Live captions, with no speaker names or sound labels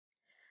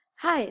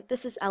Hi,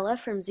 this is Ella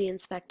from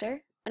zInspector,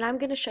 and I'm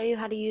going to show you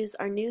how to use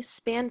our new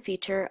span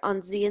feature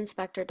on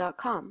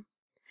zInspector.com.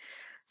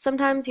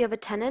 Sometimes you have a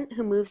tenant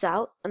who moves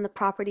out and the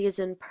property is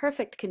in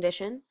perfect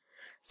condition,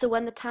 so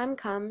when the time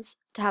comes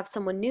to have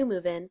someone new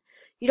move in,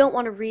 you don't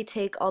want to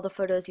retake all the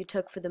photos you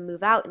took for the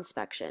move out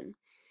inspection.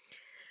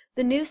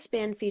 The new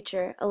span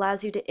feature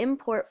allows you to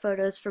import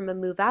photos from a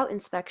move out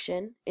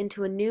inspection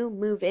into a new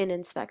move in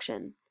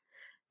inspection.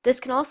 This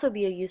can also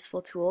be a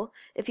useful tool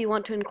if you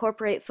want to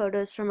incorporate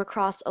photos from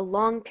across a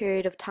long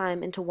period of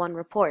time into one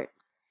report.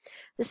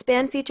 The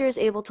span feature is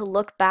able to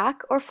look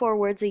back or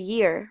forwards a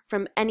year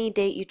from any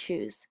date you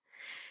choose.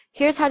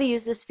 Here's how to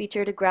use this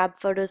feature to grab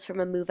photos from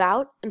a move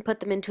out and put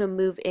them into a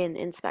move in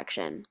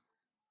inspection.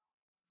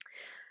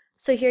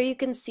 So here you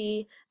can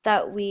see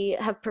that we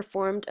have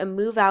performed a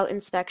move out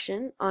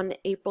inspection on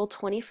April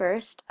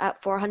 21st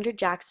at 400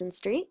 Jackson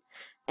Street,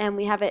 and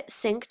we have it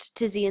synced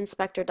to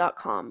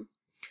zInspector.com.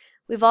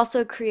 We've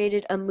also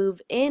created a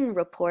move-in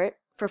report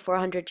for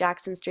 400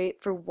 Jackson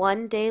Street for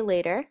 1 day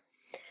later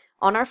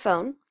on our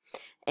phone,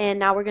 and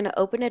now we're going to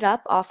open it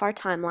up off our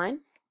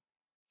timeline.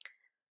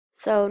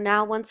 So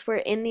now once we're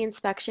in the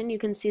inspection, you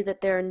can see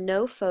that there are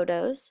no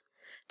photos.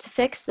 To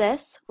fix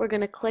this, we're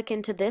going to click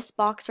into this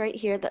box right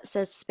here that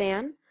says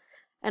span,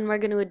 and we're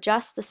going to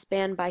adjust the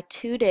span by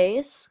 2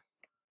 days.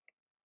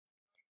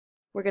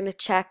 We're going to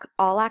check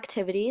all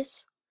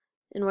activities,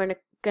 and we're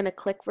going to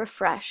click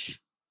refresh.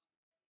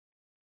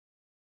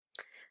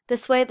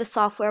 This way the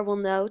software will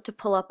know to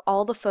pull up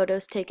all the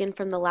photos taken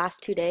from the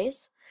last 2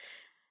 days.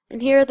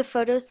 And here are the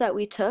photos that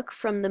we took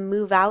from the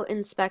move out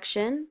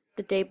inspection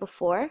the day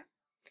before.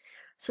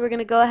 So we're going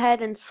to go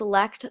ahead and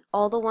select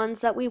all the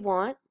ones that we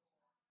want.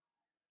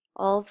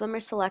 All of them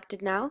are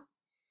selected now.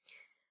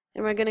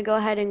 And we're going to go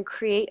ahead and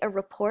create a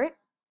report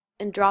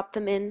and drop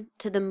them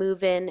into the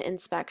move-in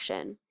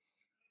inspection.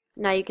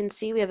 Now you can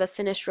see we have a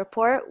finished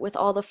report with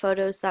all the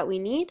photos that we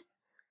need.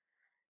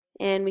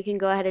 And we can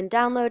go ahead and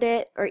download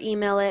it or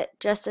email it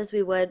just as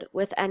we would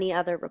with any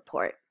other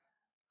report.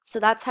 So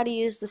that's how to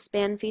use the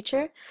span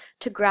feature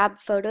to grab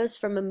photos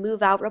from a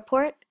move out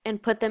report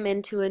and put them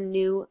into a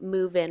new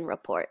move in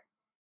report.